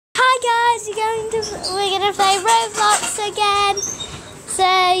guys, we're gonna play Roblox again. So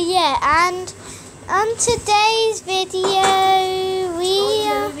yeah, and on today's video we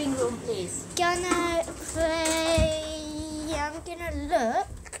are gonna play. I'm gonna look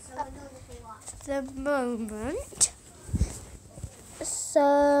at the moment.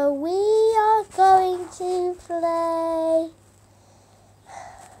 So we are going to play.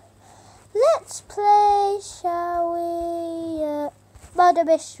 Let's play, shall we? Murder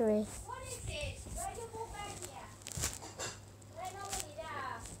mystery. What is this? Why do you go back here? Why nobody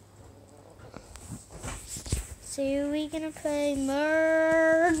there? So we're gonna play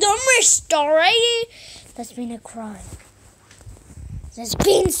murder mystery. There's been a crime. There's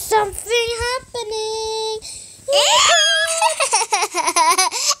been something happening.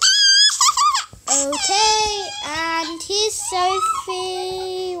 Okay, and here's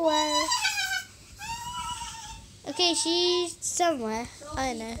Sophie. Well, okay, she's somewhere.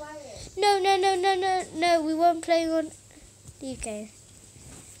 I know. No. We weren't playing on the UK.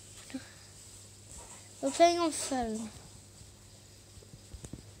 We're playing on phone.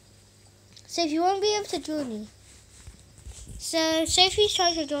 So if you won't be able to join me. So Sophie's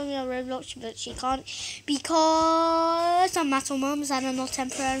trying to join me on Roblox, but she can't because I'm Mattel Mums and I'm not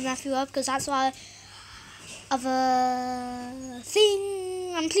temporarily Matthew up because that's why of a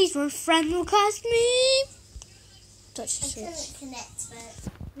thing. And please don't friend request me. Touch the switch. Until it connects,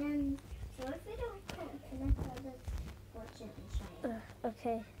 but so if we don't connect, I'll just watch it and show you.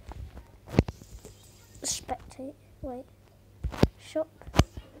 Okay. Spectate. Wait. Shop.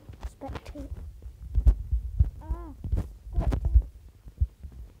 Spectate. Ah. Spectate.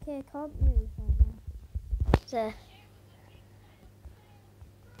 Okay, I can't move right now. There.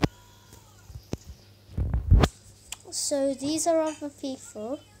 So these are other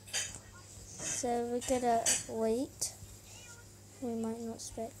people. So we're gonna wait. We might not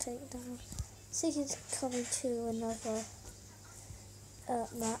spectate now. So he's coming to another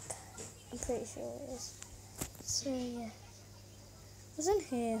map. I'm pretty sure it is. So yeah. What's in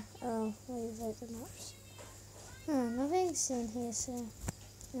here? Oh, wait, like the maps. Oh, nothing's in here, so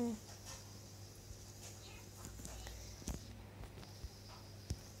yeah.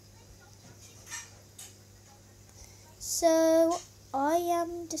 So I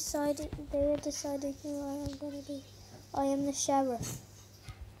am deciding. They are deciding who I am gonna be. I am the sheriff.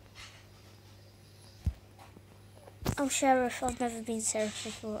 I'm sheriff. I've never been sheriff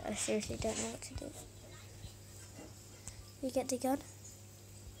before. I seriously don't know what to do. You get the gun.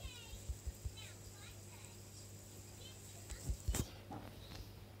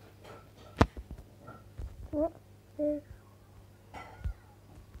 What? So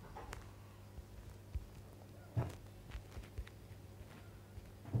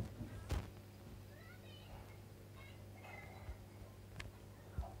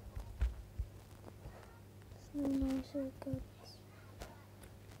nicer guns.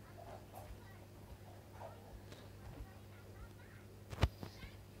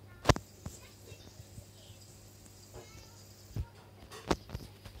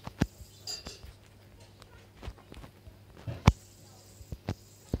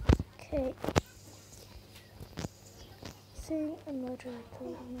 Okay. Seeing a murderer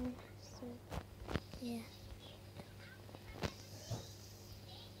told me, so yeah.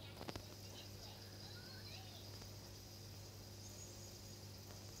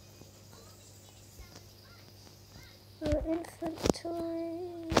 Inventory.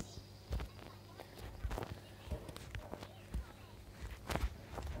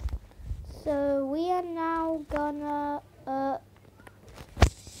 So we are now gonna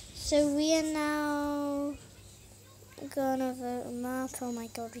vote a map. Oh my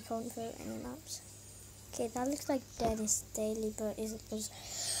god, we can't vote any maps. Okay, that looks like Dennis Daily, but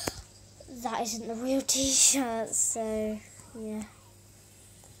that isn't the real t-shirt, so yeah.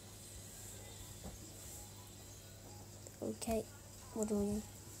 Okay, what do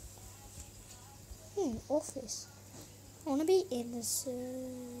we? Office. I wanna be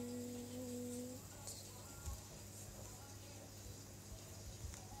innocent.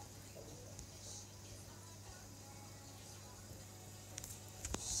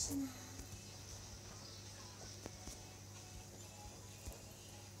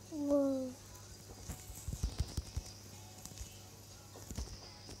 Whoa.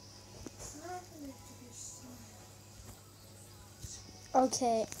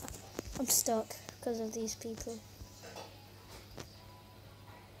 Okay, I'm stuck because of these people.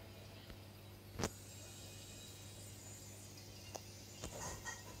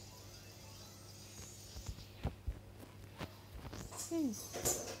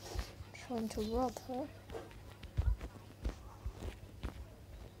 Trying to rob her.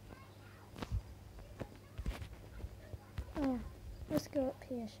 go up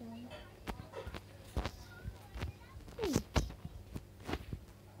here, shall we?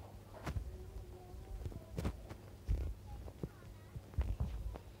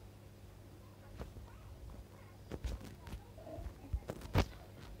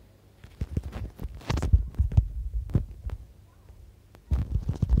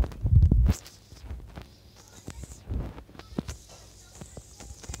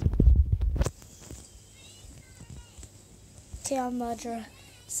 Okay, I'm murderer.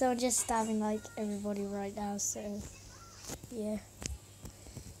 So I'm just stabbing like everybody right now, so yeah.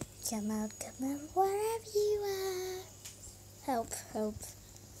 Come out, wherever you are. Help, help.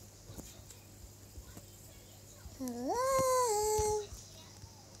 Hello?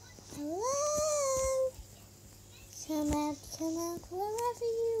 Hello? Come out, wherever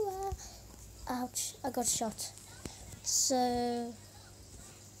you are. Ouch, I got shot. So,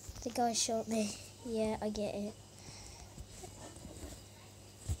 the guy shot me. Yeah, I get it.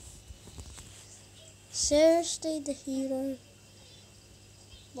 Seriously, the hero?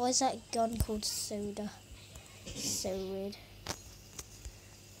 Why is that gun called Soda? So weird.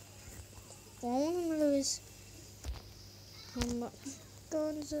 What I want to know is how much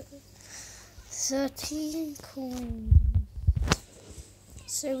guns are 13 coins.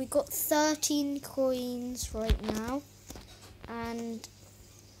 So we got 13 coins right now, and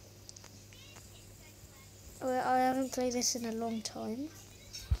well, I haven't played this in a long time.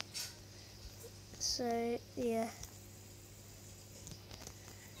 So yeah.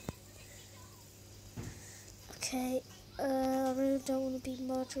 Okay, I really don't want to be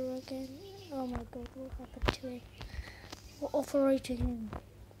murderer again. Oh my god, what happened to him? We're operating him.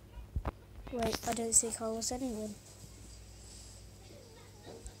 Wait, I don't think I was anyone.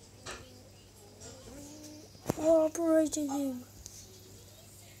 We're operating him.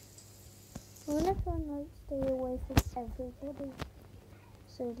 I'm gonna try and like stay away from everybody.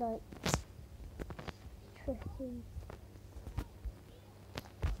 So like, tricky.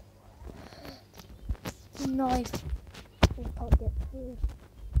 Knife. We can't get through.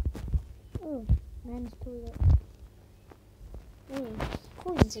 Oh, men's toilet. Oh,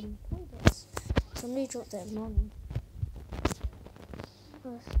 coins in toilets. Somebody dropped their money.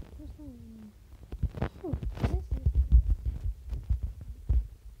 Oh,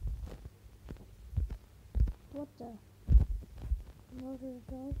 what the? Another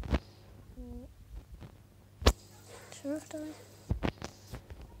guy. Sheriff died.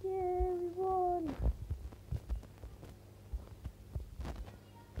 Yeah, we won.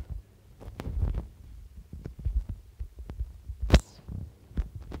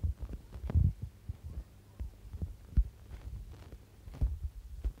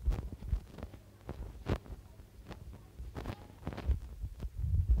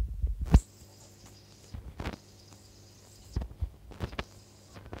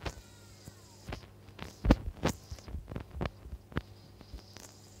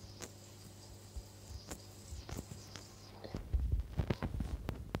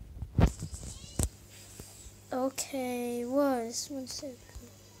 Okay, was 1 second.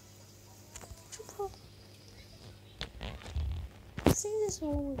 I think this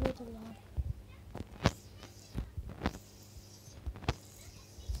one will get a lot.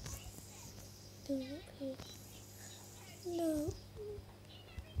 No.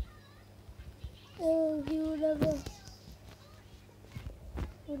 Oh, he will never.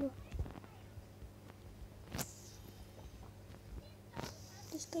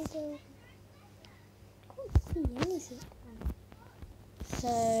 Just go down. Can't see anything.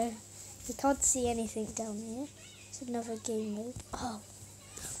 So we can't see anything down here. It's another game mode. Oh,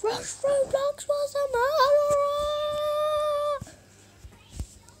 Rush ROBLOX was a murderer!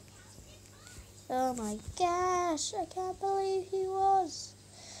 Oh my gosh, I can't believe he was.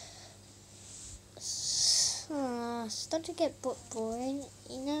 Starting to get boring,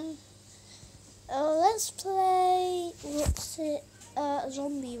 you know. Oh, let's play. What's it?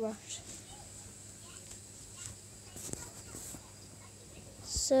 Zombie Rush.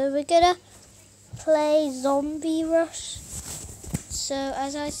 So we're gonna play Zombie Rush. So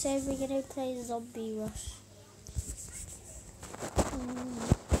as I said, we're gonna play Zombie Rush.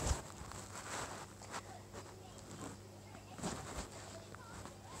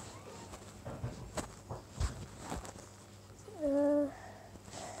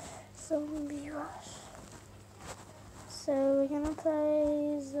 Zombie Rush. So we're gonna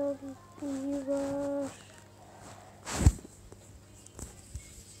play Zombie Rush.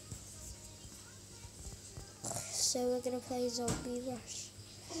 So we're gonna play Zombie Rush.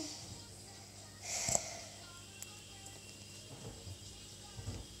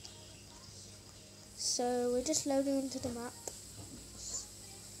 So we're just loading into the map.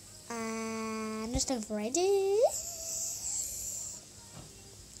 And it's time for edits.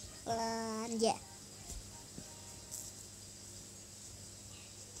 And yeah.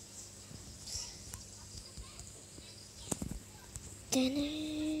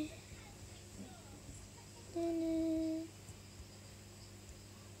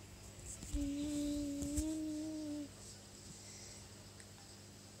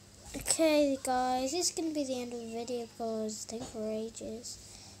 Okay guys, this is going to be the end of the video because it's taken for ages.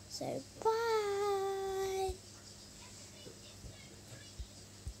 So bye.